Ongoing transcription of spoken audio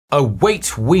A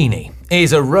weight weenie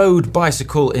is a road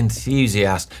bicycle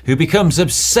enthusiast who becomes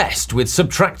obsessed with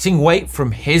subtracting weight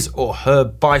from his or her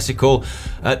bicycle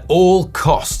at all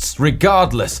costs,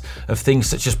 regardless of things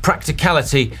such as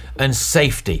practicality and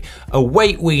safety. A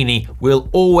weight weenie will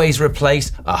always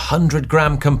replace a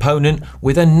 100-gram component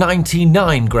with a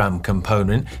 99-gram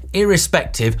component,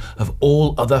 irrespective of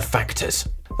all other factors.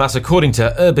 That's according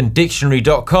to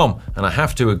urbandictionary.com, and I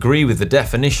have to agree with the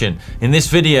definition. In this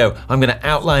video, I'm going to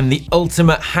outline the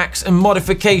ultimate hacks and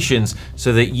modifications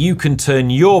so that you can turn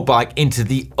your bike into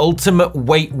the ultimate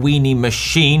weight weenie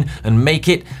machine and make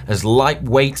it as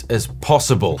lightweight as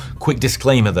possible. Quick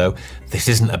disclaimer though, this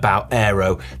isn't about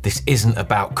aero, this isn't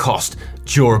about cost,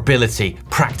 durability,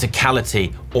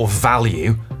 practicality, or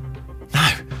value. No,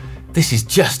 this is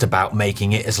just about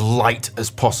making it as light as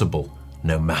possible,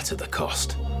 no matter the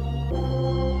cost.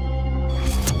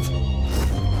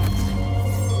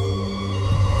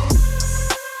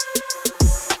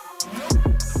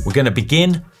 We're going to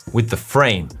begin with the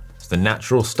frame. It's the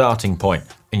natural starting point.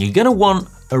 And you're going to want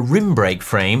a rim brake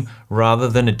frame rather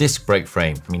than a disc brake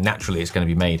frame. I mean, naturally it's going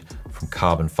to be made from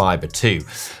carbon fiber too.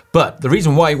 But the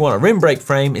reason why you want a rim brake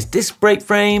frame is disc brake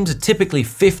frames are typically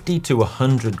 50 to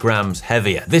 100 grams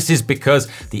heavier. This is because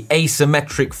the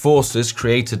asymmetric forces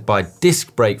created by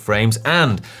disc brake frames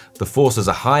and the forces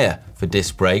are higher for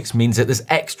disc brakes means that there's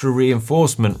extra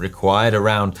reinforcement required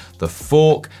around the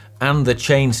fork and the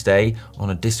chainstay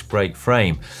on a disc brake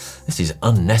frame. This is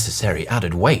unnecessary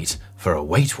added weight for a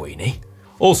weight weenie.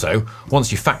 Also,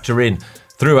 once you factor in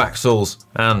through axles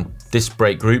and disc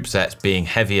brake group sets being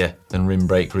heavier than rim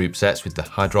brake group sets with the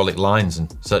hydraulic lines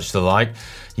and such the like,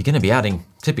 you're going to be adding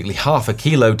typically half a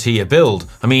kilo to your build.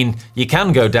 I mean, you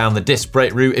can go down the disc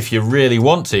brake route if you really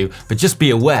want to, but just be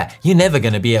aware, you're never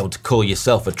going to be able to call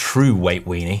yourself a true weight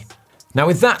weenie. Now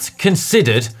with that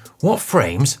considered, what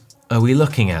frames are we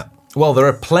looking at? Well, there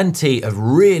are plenty of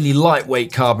really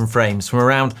lightweight carbon frames from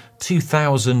around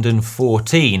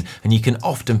 2014, and you can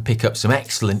often pick up some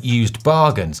excellent used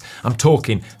bargains. I'm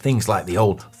talking things like the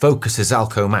old Focus's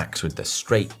Alco Max with the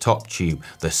straight top tube,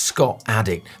 the Scott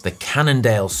Addict, the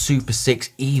Cannondale Super 6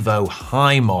 Evo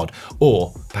High Mod,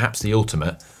 or perhaps the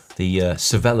ultimate, the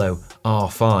Cervelo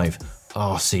R5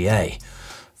 RCA.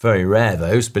 Very rare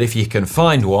those, but if you can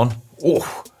find one,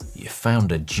 oh, you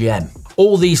found a gem.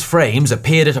 All these frames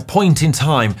appeared at a point in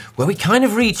time where we kind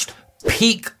of reached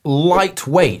peak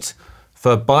lightweight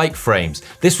for bike frames.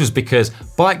 This was because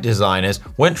bike designers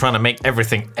weren't trying to make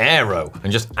everything aero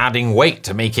and just adding weight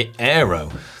to make it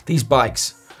aero. These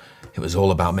bikes, it was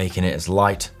all about making it as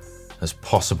light as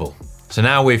possible. So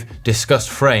now we've discussed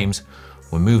frames,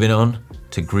 we're moving on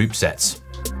to group sets.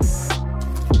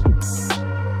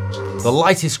 The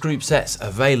lightest group sets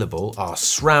available are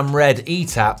SRAM Red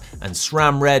ETAP and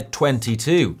SRAM Red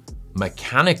 22.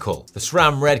 Mechanical. The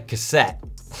SRAM Red cassette.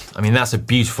 I mean, that's a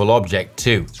beautiful object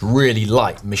too. It's really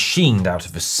light, machined out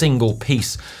of a single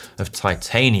piece of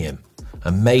titanium.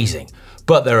 Amazing.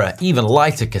 But there are even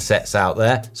lighter cassettes out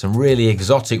there, some really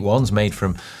exotic ones made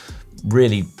from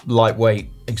really lightweight,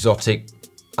 exotic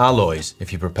alloys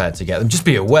if you're prepared to get them. Just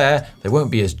be aware they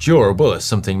won't be as durable as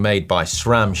something made by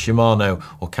SRAM, Shimano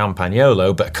or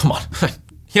Campagnolo, but come on,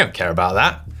 you don't care about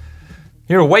that.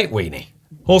 You're a weight weenie.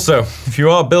 Also, if you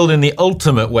are building the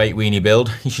ultimate weight weenie build,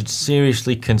 you should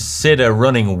seriously consider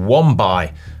running one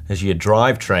by as your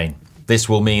drivetrain. This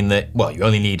will mean that, well, you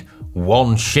only need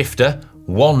one shifter,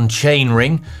 one chain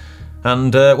ring,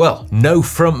 and well, no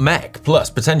front mech, plus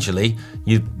potentially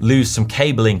you lose some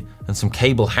cabling and some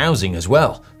cable housing as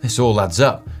well. This all adds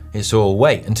up, it's all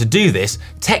weight. And to do this,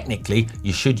 technically,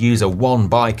 you should use a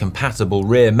 1x compatible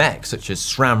rear mech, such as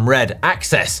SRAM Red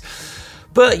Access.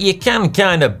 But you can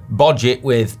kind of bodge it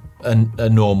with a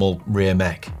normal rear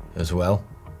mech as well.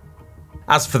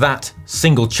 As for that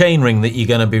single chainring that you're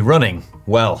gonna be running,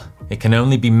 well, it can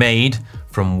only be made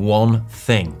from one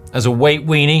thing. As a weight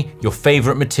weenie, your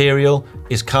favorite material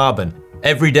is carbon.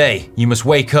 Every day, you must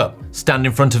wake up, stand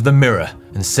in front of the mirror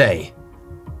and say,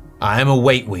 I am a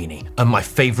weight weenie and my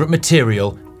favorite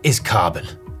material is carbon.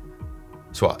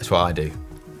 That's what I do.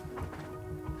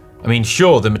 I mean,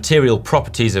 sure, the material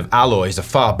properties of alloys are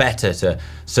far better to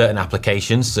certain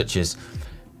applications, such as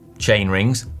chain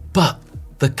rings, but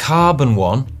the carbon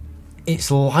one,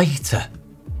 it's lighter.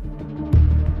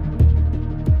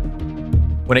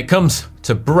 When it comes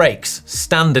to brakes,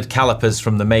 standard calipers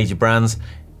from the major brands,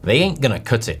 they ain't gonna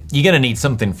cut it. You're gonna need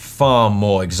something far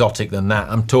more exotic than that.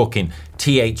 I'm talking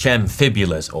THM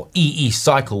fibulas or EE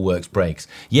Cycleworks brakes.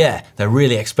 Yeah, they're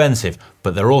really expensive,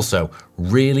 but they're also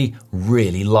really,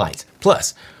 really light.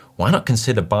 Plus, why not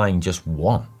consider buying just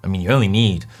one? I mean, you only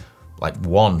need like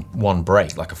one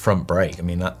brake, like a front brake. I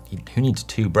mean, who needs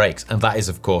 2 brakes? And that is,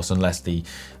 of course, unless the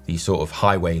sort of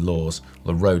highway laws,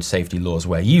 the road safety laws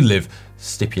where you live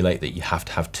stipulate that you have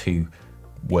to have 2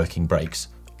 working brakes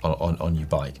on your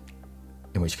bike,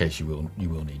 in which case you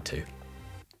will need 2.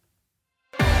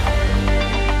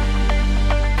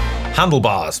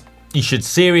 Handlebars. You should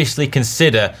seriously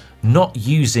consider not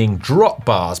using drop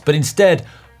bars, but instead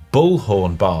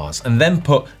bullhorn bars, and then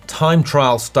put time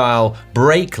trial style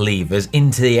brake levers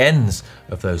into the ends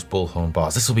of those bullhorn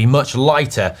bars. This will be much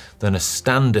lighter than a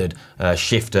standard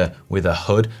shifter with a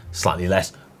hood, slightly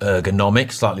less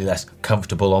ergonomic, slightly less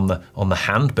comfortable on the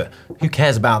hand, but who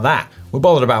cares about that? We're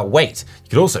bothered about weight. You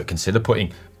could also consider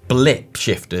putting blip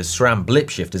shifters, SRAM blip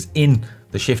shifters in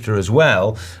the shifter as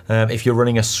well, if you're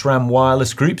running a SRAM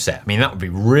wireless group set. I mean, that would be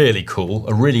really cool,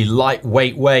 a really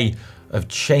lightweight way of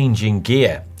changing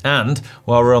gear. And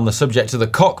while we're on the subject of the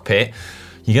cockpit,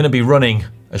 you're going to be running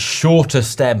a shorter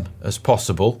stem as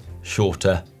possible.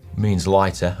 Shorter means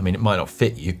lighter. I mean, it might not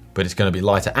fit you, but it's going to be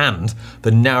lighter, and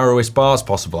the narrowest bars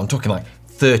possible. I'm talking like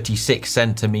 36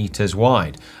 centimeters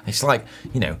wide. It's like,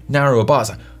 you know, narrower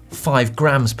bars, like 5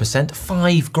 grams per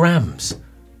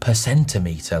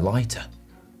centimeter lighter.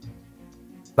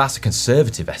 That's a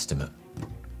conservative estimate.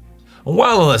 And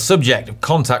while on the subject of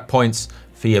contact points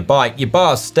for your bike, your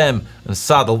bars, stem and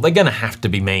saddle, they're gonna have to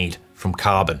be made from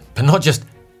carbon, but not just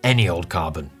any old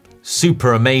carbon.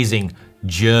 Super amazing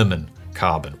German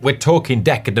carbon. We're talking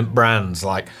decadent brands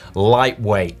like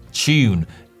Lightweight, Tune,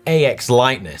 AX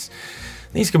Lightness.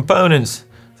 These components,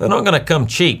 they're not gonna come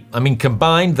cheap. I mean,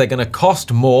 combined, they're gonna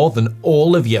cost more than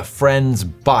all of your friends'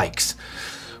 bikes.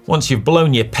 Once you've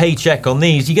blown your paycheck on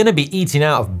these, you're gonna be eating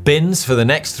out of bins for the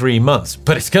next 3 months,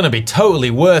 but it's gonna be totally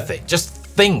worth it. Just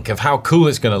think of how cool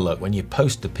it's gonna look when you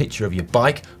post a picture of your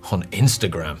bike on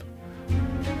Instagram.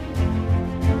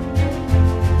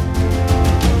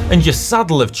 And your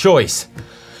saddle of choice,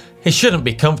 it shouldn't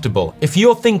be comfortable. If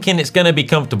you're thinking it's gonna be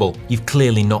comfortable, you've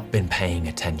clearly not been paying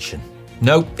attention.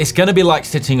 No, it's gonna be like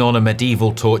sitting on a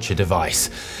medieval torture device.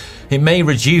 It may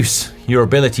reduce your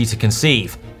ability to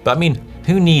conceive, but I mean,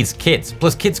 who needs kids?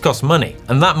 Plus, kids cost money,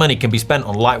 and that money can be spent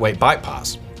on lightweight bike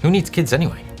parts. Who needs kids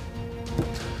anyway?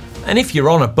 And if you're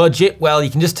on a budget, well, you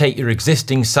can just take your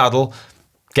existing saddle,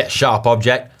 get a sharp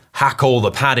object, hack all the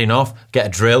padding off, get a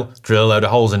drill a load of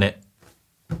holes in it.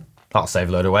 That'll save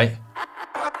a load of weight.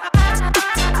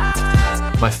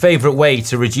 My favorite way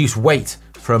to reduce weight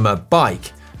from a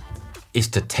bike is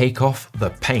to take off the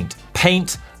paint.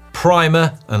 Paint,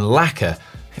 primer, and lacquer,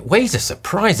 it weighs a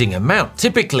surprising amount,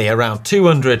 typically around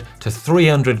 200 to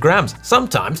 300 grams.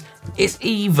 Sometimes it's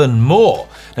even more.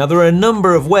 Now, there are a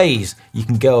number of ways you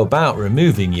can go about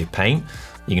removing your paint.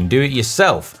 You can do it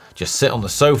yourself. Just sit on the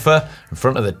sofa in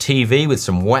front of the TV with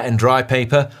some wet and dry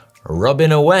paper,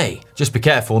 rubbing away. Just be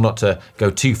careful not to go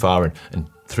too far and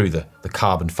through the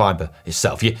carbon fiber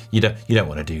itself. You don't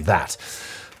want to do that.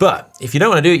 But if you don't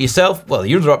want to do it yourself, well,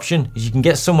 the other option is you can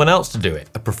get someone else to do it,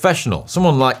 a professional,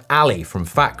 someone like Alec from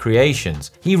Fat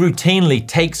Creations. He routinely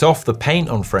takes off the paint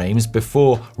on frames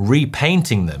before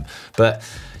repainting them. But,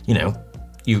 you know,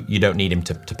 you don't need him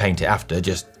to paint it after,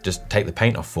 just take the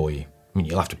paint off for you. I mean,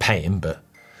 you'll have to pay him, but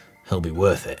he'll be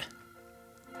worth it.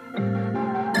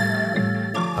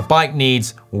 A bike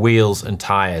needs wheels and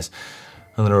tires,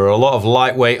 and there are a lot of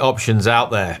lightweight options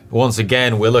out there. Once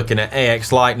again, we're looking at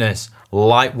AX Lightness,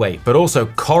 lightweight, but also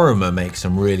Corima makes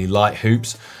some really light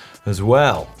hoops as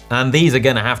well. And these are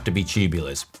gonna have to be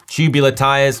tubulars. Tubular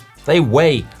tires, they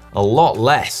weigh a lot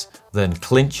less than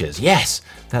clinchers. Yes,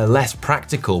 they're less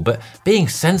practical, but being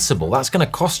sensible, that's gonna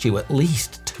cost you at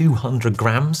least 200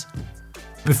 grams.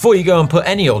 Before you go and put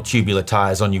any old tubular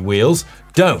tires on your wheels,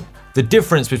 don't. The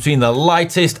difference between the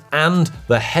lightest and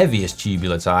the heaviest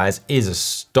tubular tires is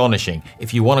astonishing.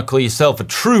 If you wanna call yourself a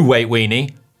true weight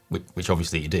weenie, which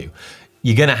obviously you do,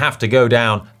 you're gonna have to go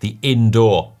down the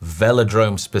indoor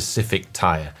velodrome specific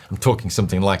tire. I'm talking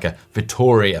something like a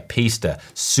Vittoria Pista,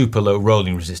 super low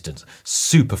rolling resistance,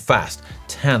 super fast,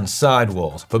 tan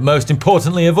sidewalls, but most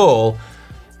importantly of all,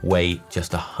 weigh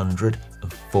just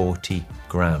 140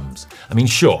 grams. I mean,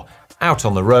 sure, out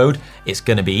on the road, it's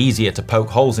gonna be easier to poke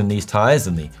holes in these tires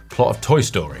than the plot of Toy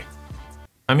Story.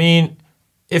 I mean,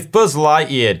 if Buzz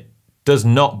Lightyear does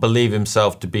not believe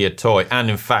himself to be a toy, and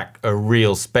in fact a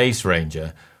real space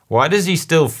ranger, why does he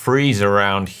still freeze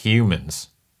around humans?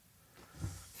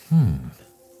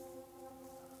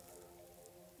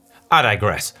 I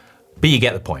digress, but you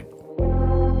get the point.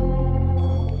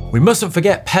 We mustn't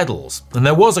forget pedals, and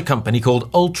there was a company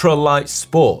called Ultralight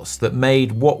Sports that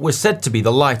made what was said to be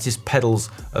the lightest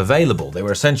pedals available. They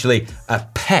were essentially a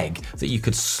peg that you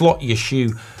could slot your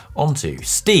shoe onto.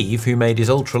 Steve, who made his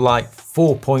ultralight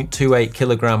 4.28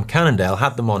 kilogram Cannondale,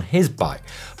 had them on his bike,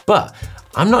 but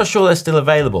I'm not sure they're still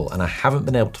available and I haven't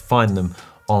been able to find them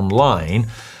online.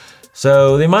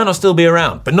 So they might not still be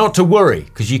around, but not to worry,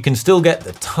 because you can still get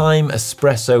the Time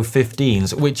Espresso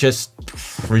 15s, which are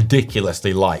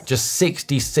ridiculously light, just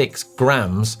 66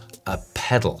 grams a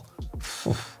pedal.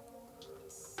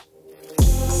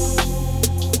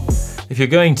 If you're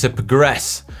going to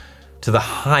progress to the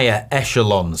higher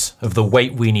echelons of the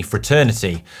Weight Weenie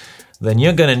fraternity, then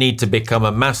you're going to need to become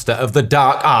a master of the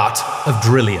dark art of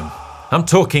drillium. I'm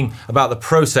talking about the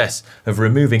process of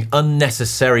removing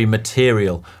unnecessary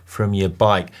material from your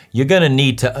bike. You're going to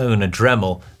need to own a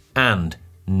Dremel and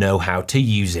know how to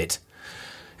use it.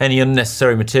 Any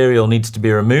unnecessary material needs to be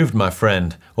removed, my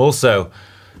friend. Also,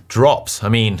 drops. I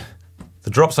mean, the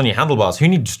drops on your handlebars. Who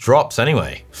needs drops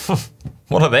anyway?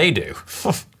 What do they do?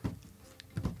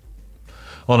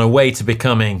 On a way to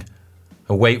becoming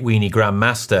a Weight Weenie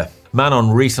Grandmaster,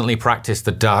 Manon recently practiced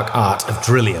the dark art of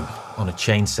drillium on a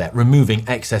chain set, removing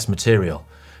excess material.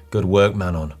 Good work,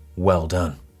 Manon. Well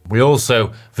done. We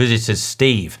also visited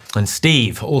Steve, and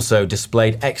Steve also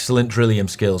displayed excellent drillium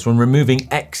skills when removing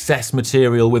excess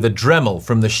material with a Dremel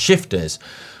from the shifters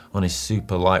on his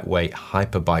super lightweight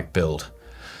hyperbike build.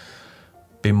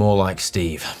 Be more like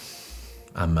Steve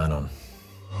and Manon.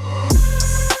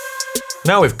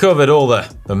 Now we've covered all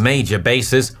the major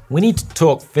bases, we need to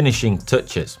talk finishing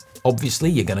touches. Obviously,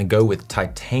 you're going to go with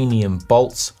titanium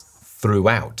bolts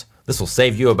throughout. This will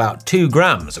save you about 2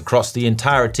 grams across the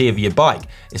entirety of your bike.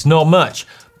 It's not much,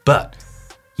 but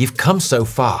you've come so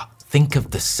far. Think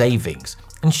of the savings.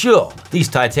 And sure, these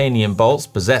titanium bolts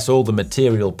possess all the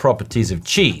material properties of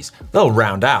cheese. They'll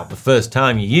round out the first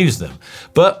time you use them.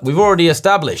 But we've already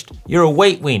established you're a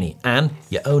Weight Weenie and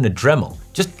you own a Dremel.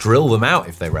 Just drill them out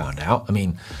if they round out. I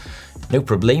mean, no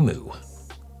problemu.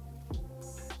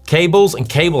 Cables and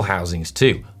cable housings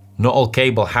too. Not all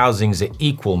cable housings are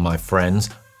equal, my friends.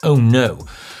 Oh no.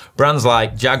 Brands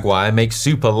like Jaguar make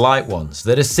super light ones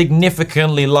that are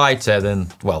significantly lighter than,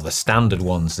 well, the standard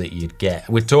ones that you'd get.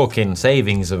 We're talking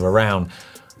savings of around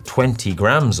 20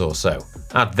 grams or so.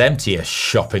 Add them to your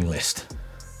shopping list.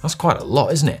 That's quite a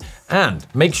lot, isn't it? And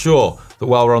make sure that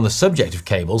while we're on the subject of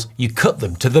cables, you cut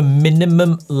them to the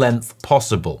minimum length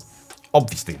possible.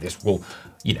 Obviously, this will,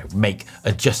 make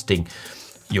adjusting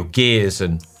your gears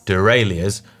and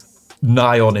derailleurs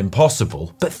nigh on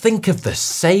impossible, but think of the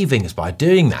savings by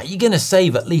doing that. You're gonna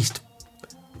save at least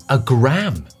a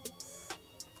gram.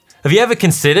 Have you ever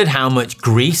considered how much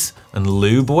grease and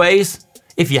lube weighs?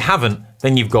 If you haven't,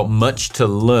 then you've got much to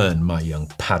learn, my young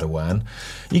Padawan.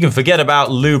 You can forget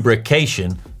about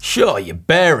lubrication. Sure, your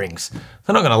bearings,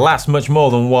 they're not gonna last much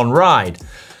more than one ride.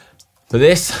 But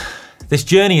this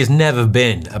journey has never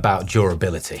been about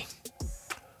durability.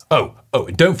 Oh,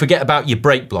 and don't forget about your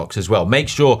brake blocks as well. Make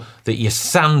sure that you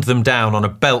sand them down on a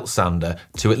belt sander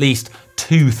to at least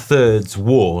 2/3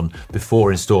 worn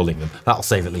before installing them. That'll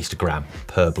save at least a gram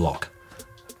per block.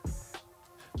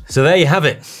 So there you have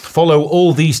it. Follow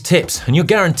all these tips and you're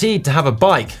guaranteed to have a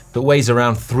bike that weighs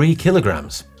around 3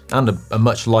 kilograms and a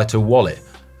much lighter wallet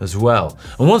as well.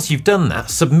 And once you've done that,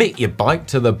 submit your bike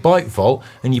to the bike vault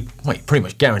and you're pretty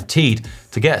much guaranteed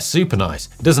to get a super nice.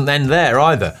 It doesn't end there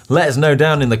either. Let us know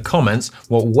down in the comments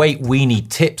what Weight Weenie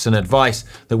tips and advice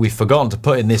that we've forgotten to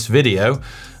put in this video,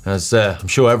 as I'm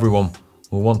sure everyone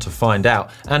will want to find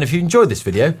out. And if you enjoyed this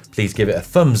video, please give it a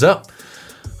thumbs up.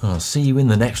 I'll see you in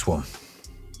the next one.